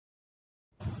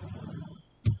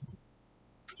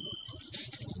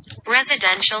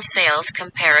Residential Sales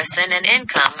Comparison and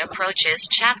Income Approaches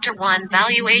Chapter 1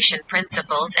 Valuation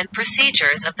Principles and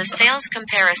Procedures of the Sales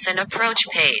Comparison Approach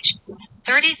Page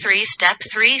 33 Step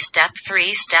 3 Step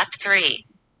 3 Step 3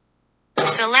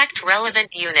 Select relevant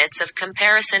units of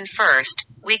comparison. First,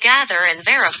 we gather and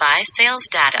verify sales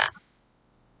data.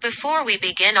 Before we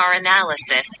begin our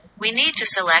analysis, we need to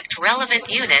select relevant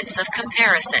units of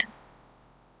comparison.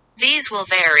 These will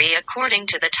vary according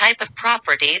to the type of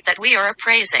property that we are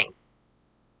appraising.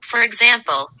 For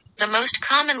example, the most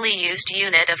commonly used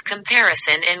unit of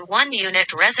comparison in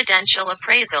one-unit residential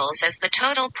appraisals is the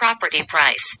total property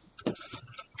price.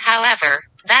 However,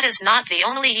 that is not the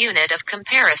only unit of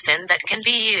comparison that can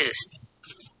be used.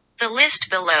 The list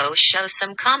below shows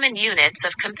some common units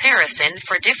of comparison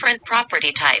for different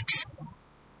property types.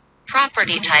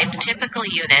 Property type typical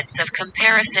units of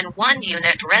comparison: 1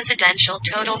 unit residential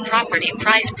total property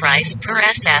price per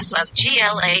SF of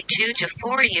GLA. 2 to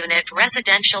 4 unit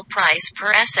residential price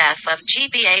per SF of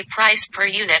GBA. Price per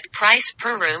unit, price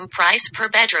per room, price per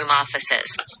bedroom.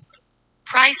 Offices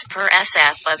price per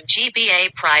SF of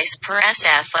GBA. Price per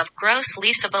SF of gross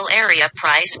leasable area.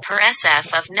 Price per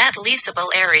SF of net leasable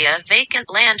area. Vacant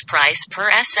land. Price per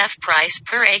SF. Price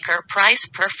per acre. Price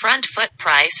per front foot.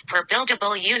 Price per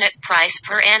buildable unit. Price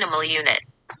per animal unit.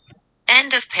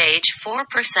 End of page.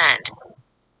 4%.